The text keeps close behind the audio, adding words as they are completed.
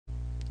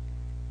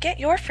Get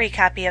your free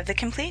copy of the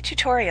complete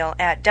tutorial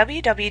at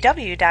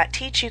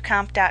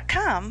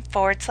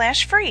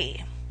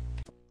www.teachucomp.com/free.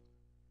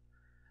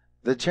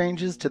 The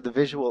changes to the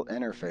visual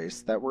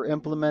interface that were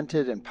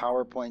implemented in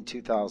PowerPoint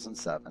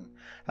 2007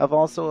 have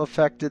also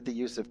affected the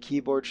use of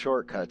keyboard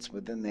shortcuts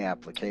within the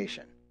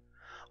application.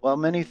 While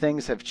many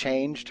things have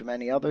changed,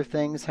 many other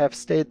things have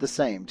stayed the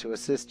same to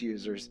assist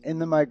users in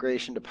the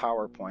migration to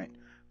PowerPoint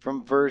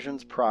from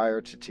versions prior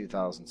to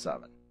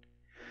 2007.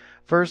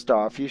 First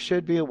off, you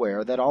should be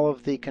aware that all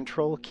of the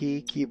Control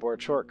key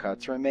keyboard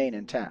shortcuts remain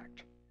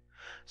intact.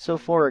 So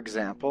for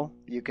example,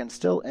 you can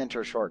still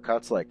enter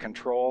shortcuts like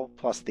Control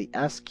plus the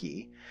S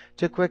key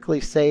to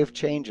quickly save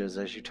changes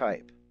as you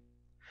type.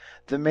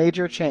 The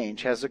major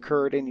change has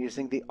occurred in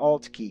using the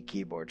Alt key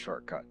keyboard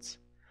shortcuts.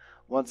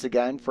 Once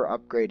again, for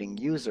upgrading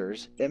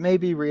users, it may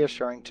be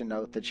reassuring to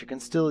note that you can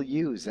still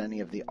use any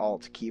of the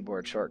Alt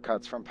keyboard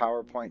shortcuts from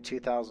PowerPoint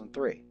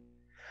 2003.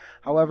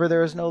 However,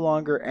 there is no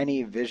longer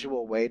any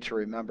visual way to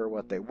remember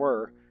what they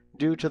were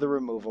due to the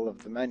removal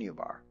of the menu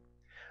bar.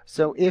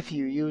 So if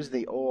you use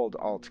the old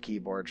Alt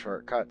keyboard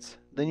shortcuts,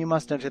 then you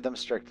must enter them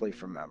strictly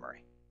from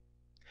memory.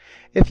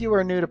 If you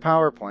are new to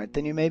PowerPoint,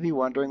 then you may be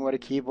wondering what a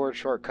keyboard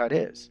shortcut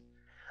is.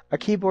 A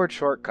keyboard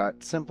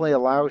shortcut simply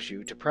allows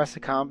you to press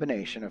a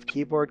combination of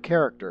keyboard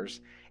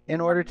characters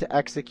in order to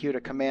execute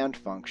a command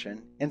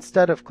function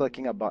instead of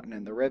clicking a button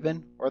in the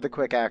ribbon or the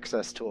quick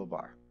access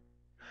toolbar.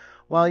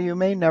 While you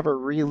may never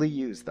really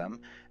use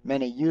them,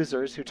 many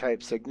users who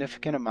type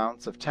significant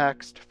amounts of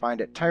text find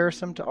it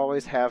tiresome to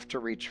always have to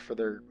reach for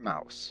their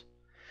mouse.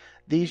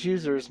 These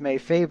users may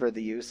favor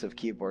the use of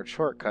keyboard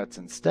shortcuts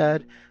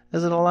instead,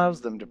 as it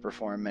allows them to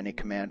perform many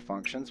command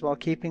functions while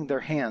keeping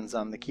their hands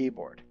on the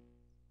keyboard.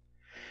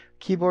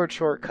 Keyboard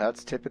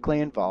shortcuts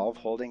typically involve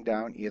holding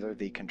down either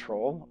the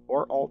Control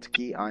or Alt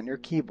key on your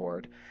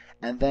keyboard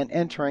and then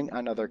entering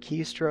another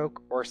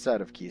keystroke or set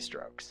of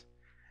keystrokes.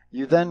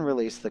 You then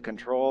release the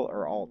Control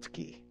or Alt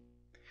key.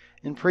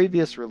 In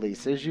previous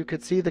releases, you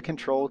could see the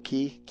Control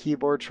key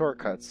keyboard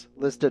shortcuts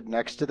listed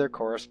next to their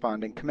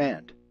corresponding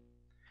command.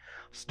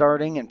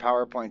 Starting in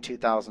PowerPoint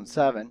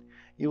 2007,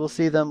 you will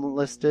see them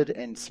listed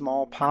in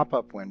small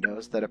pop-up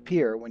windows that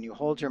appear when you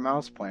hold your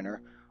mouse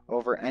pointer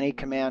over any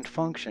command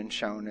function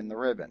shown in the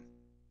ribbon.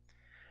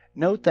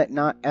 Note that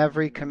not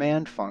every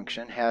command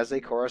function has a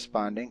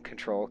corresponding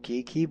Control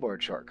key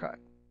keyboard shortcut.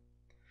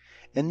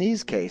 In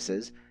these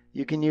cases,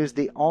 you can use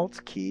the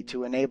Alt key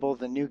to enable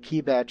the new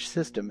key badge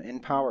system in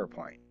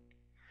PowerPoint.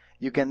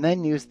 You can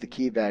then use the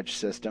key badge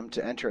system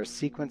to enter a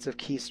sequence of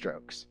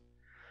keystrokes.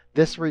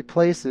 This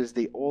replaces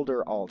the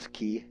older Alt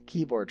key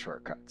keyboard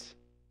shortcuts.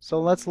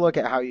 So let's look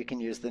at how you can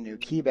use the new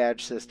key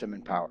badge system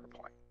in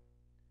PowerPoint.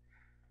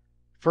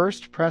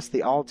 First, press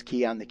the Alt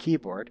key on the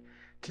keyboard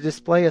to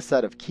display a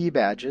set of key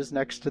badges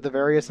next to the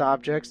various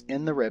objects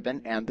in the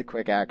ribbon and the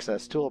quick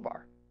access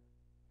toolbar.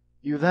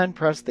 You then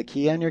press the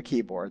key on your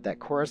keyboard that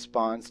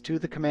corresponds to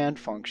the command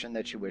function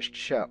that you wish to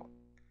show.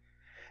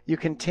 You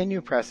continue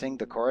pressing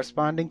the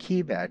corresponding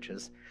key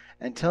badges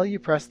until you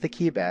press the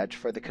key badge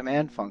for the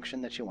command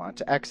function that you want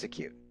to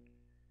execute.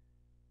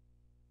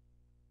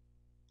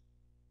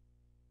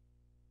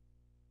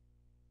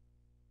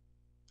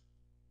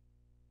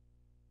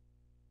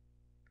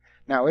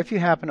 Now, if you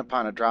happen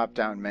upon a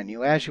drop-down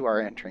menu as you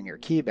are entering your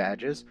key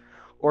badges,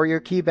 or your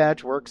key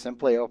badge work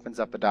simply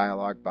opens up a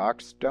dialog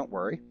box, don't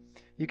worry.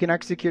 You can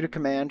execute a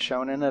command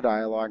shown in a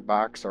dialog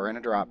box or in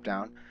a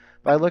drop-down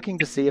by looking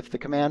to see if the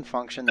command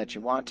function that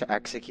you want to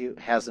execute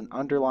has an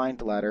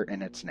underlined letter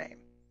in its name.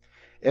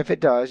 If it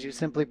does, you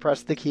simply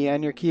press the key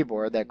on your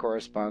keyboard that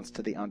corresponds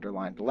to the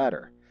underlined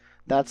letter.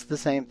 That's the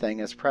same thing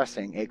as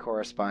pressing a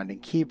corresponding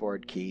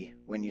keyboard key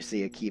when you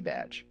see a key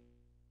badge.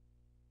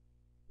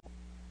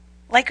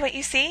 Like what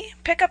you see?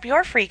 Pick up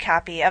your free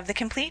copy of the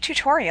complete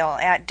tutorial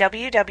at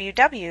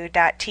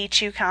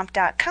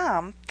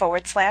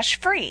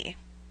www.teachucomp.com/free.